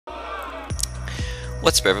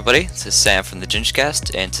What's up everybody, this is Sam from the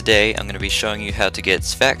Gingercast, and today I'm going to be showing you how to get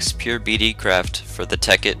Sphax PureBD Craft for the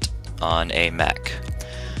Tekkit on a Mac.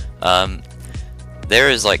 There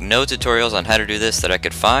is like no tutorials on how to do this that I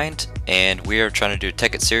could find, and we are trying to do a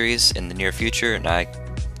Tekkit series in the near future, and I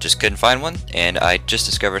just couldn't find one, and I just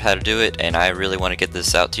discovered how to do it, and I really want to get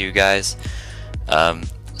this out to you guys.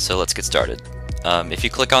 So let's get started. If you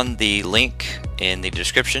click on the link in the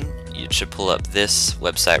description, you should pull up this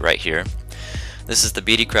website right here. This is the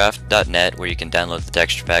bdcraft.net, where you can download the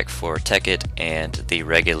texture pack for Tekkit and the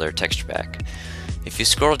regular texture pack. If you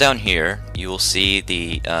scroll down here, you will see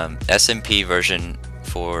the SMP version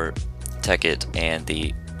for Tekkit and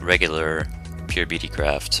the regular PureBD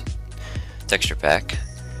Craft texture pack.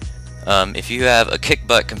 If you have a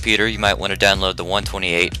kick-butt computer, you might want to download the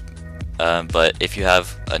 128, but if you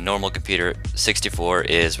have a normal computer, 64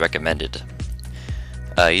 is recommended.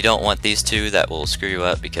 You don't want these two, that will screw you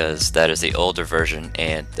up because that is the older version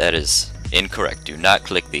and that is incorrect. Do not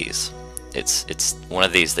click these. It's one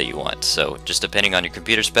of these that you want. So just depending on your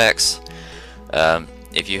computer specs,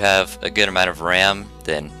 if you have a good amount of RAM,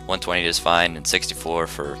 then 120 is fine, and 64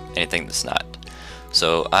 for anything that's not.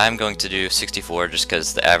 So I'm going to do 64 just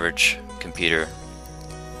because the average computer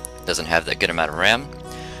doesn't have that good amount of RAM.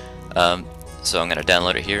 So I'm going to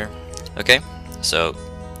download it here. Okay, so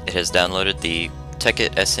it has downloaded the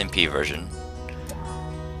Tekkit SMP version,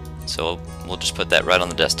 so we'll just put that right on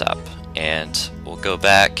the desktop, and we'll go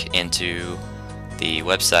back into the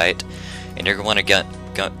website, and you're going to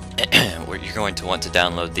you're going to want to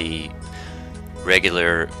download the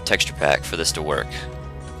regular texture pack for this to work,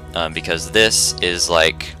 because this is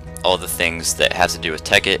like all the things that have to do with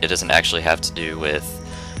Tekkit. It doesn't actually have to do with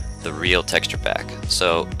the real texture pack.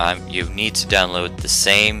 So you need to download the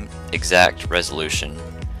same exact resolution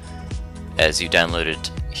as you downloaded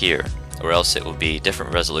here, or else it will be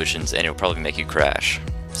different resolutions and it will probably make you crash,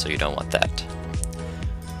 so you don't want that.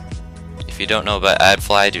 If you don't know about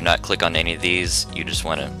AdFly, do not click on any of these, you just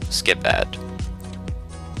want to skip ad.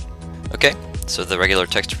 Okay, so the regular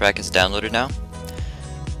texture pack is downloaded now.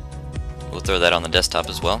 We'll throw that on the desktop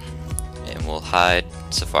as well, and we'll hide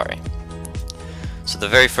Safari. So the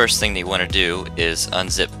very first thing that you want to do is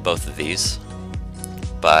unzip both of these.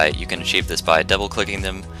 You can achieve this by double clicking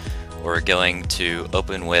them, or going to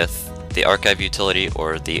open with the archive utility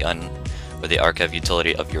or the archive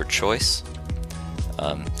utility of your choice.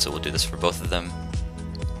 So we'll do this for both of them.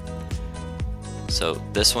 So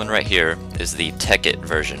this one right here is the Tekkit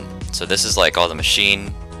version. So this is like all the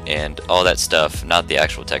machine and all that stuff, not the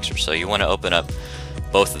actual texture. So you want to open up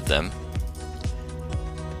both of them,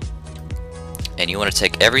 and you want to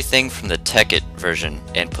take everything from the Tekkit version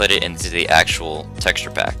and put it into the actual texture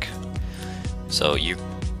pack. So you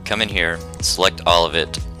come in here, select all of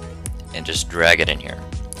it, and just drag it in here.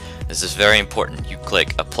 This is very important. You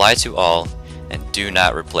click apply to all and do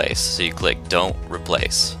not replace. So you click don't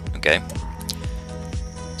replace. Okay?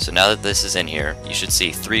 So now that this is in here, you should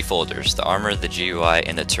see three folders: the armor, the GUI,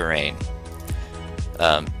 and the terrain.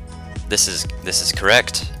 This is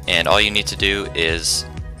correct, and all you need to do is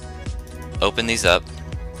open these up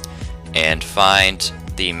and find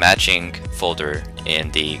the matching folder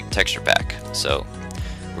in the texture pack. So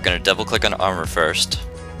we're going to double click on armor first,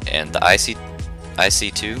 and the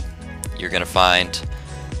IC2, you're going to find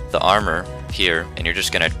the armor here, and you're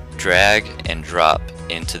just going to drag and drop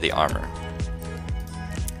into the armor.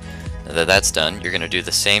 Now that that's done, you're going to do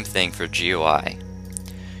the same thing for GUI.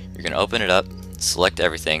 You're going to open it up, select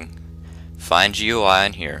everything, find GUI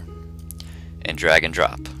in here, and drag and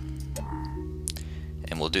drop.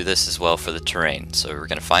 And we'll do this as well for the terrain. So we're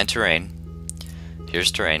going to find terrain.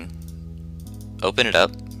 Here's terrain. Open it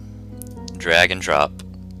up, drag and drop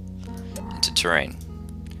into terrain.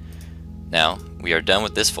 Now we are done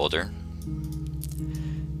with this folder,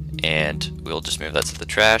 and we'll just move that to the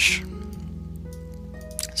trash.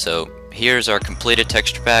 So here's our completed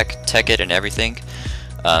texture pack, Tekkit and everything.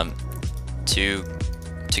 To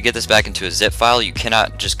get this back into a zip file, you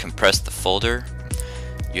cannot just compress the folder.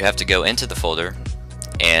 You have to go into the folder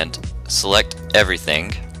and select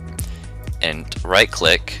everything and right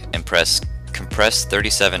click and press compress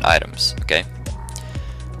 37 items. Okay,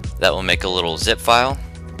 that will make a little zip file,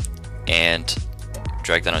 and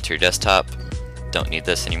drag that onto your desktop. Don't need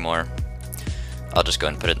this anymore. I'll just go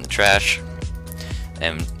ahead and put it in the trash,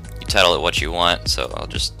 and you title it what you want. So I'll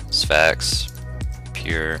just Sphax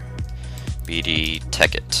PureBD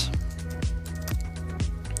Tekkit.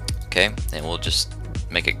 Okay, and we'll just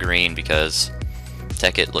make it green because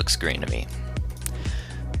Tekkit looks green to me.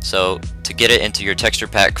 So to get it into your texture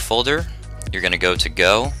pack folder, you're going to go to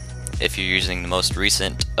Go. If you're using the most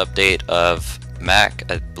recent update of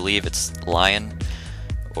Mac, I believe it's Lion.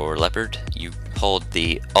 or leopard, you hold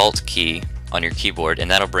the Alt key on your keyboard and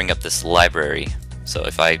that'll bring up this library. So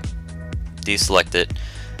if I deselect it,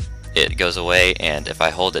 it goes away, and if I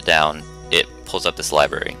hold it down, it pulls up this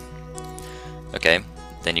library. Okay,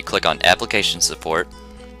 then you click on Application Support,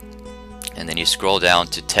 and then you scroll down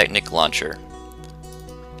to Technic Launcher.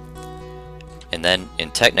 And then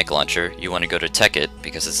in Technic Launcher, you want to go to Tekkit,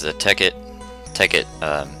 because this is a Tekkit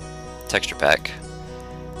texture pack,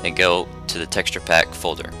 and go to the texture pack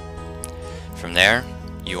folder. From there,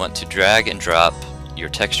 you want to drag and drop your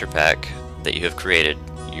texture pack that you have created,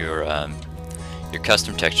 your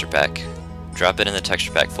custom texture pack, drop it in the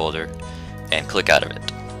texture pack folder, and click out of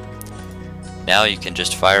it. Now you can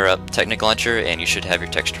just fire up Technic Launcher and you should have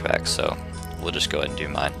your texture pack, so we'll just go ahead and do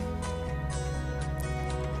mine.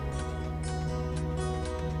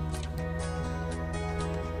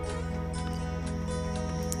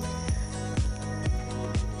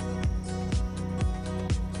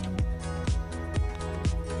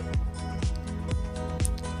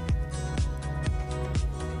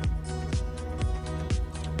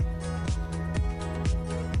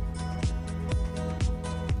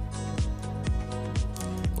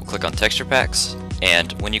 Click on texture packs,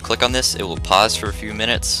 and when you click on this, it will pause for a few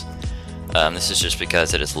minutes. This is just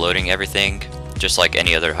because it is loading everything, just like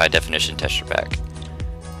any other high definition texture pack.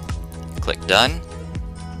 Click done.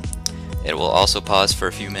 It will also pause for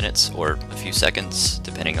a few minutes or a few seconds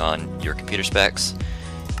depending on your computer specs,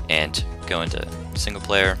 and go into single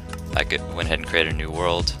player. I went ahead and created a new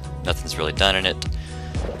world. Nothing's really done in it,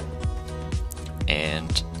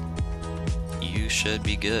 and you should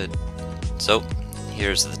be good. So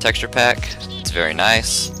here's the texture pack. It's very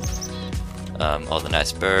nice. All the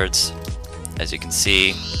nice birds. As you can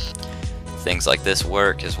see, things like this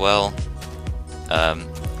work as well.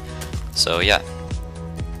 So yeah.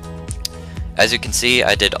 As you can see,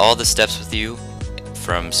 I did all the steps with you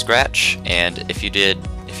from scratch, and if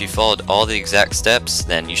you followed all the exact steps,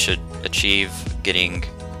 then you should achieve getting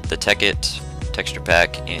the Tekkit texture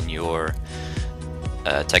pack in your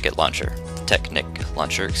Technic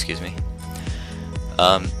Launcher, excuse me.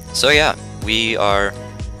 So yeah,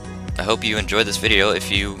 I hope you enjoyed this video.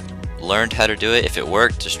 If you learned how to do it, if it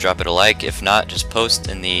worked, just drop it a like. If not, just post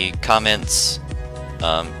in the comments.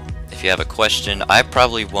 If you have a question, I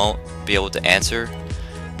probably won't be able to answer,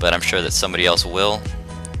 but I'm sure that somebody else will.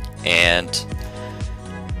 And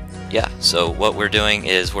yeah, so what we're doing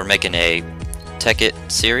is we're making a Tekkit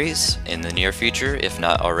series in the near future, if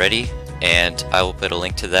not already, and I will put a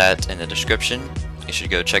link to that in the description. You should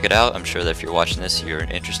go check it out. I'm sure that if you're watching this, you're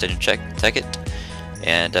interested in Tekkit.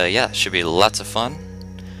 And yeah, it should be lots of fun.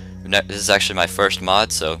 This is actually my first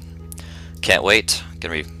mod, so can't wait.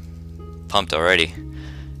 Gonna be pumped already.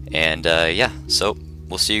 And yeah, so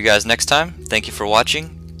we'll see you guys next time. Thank you for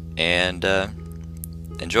watching, and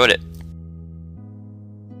enjoyed it.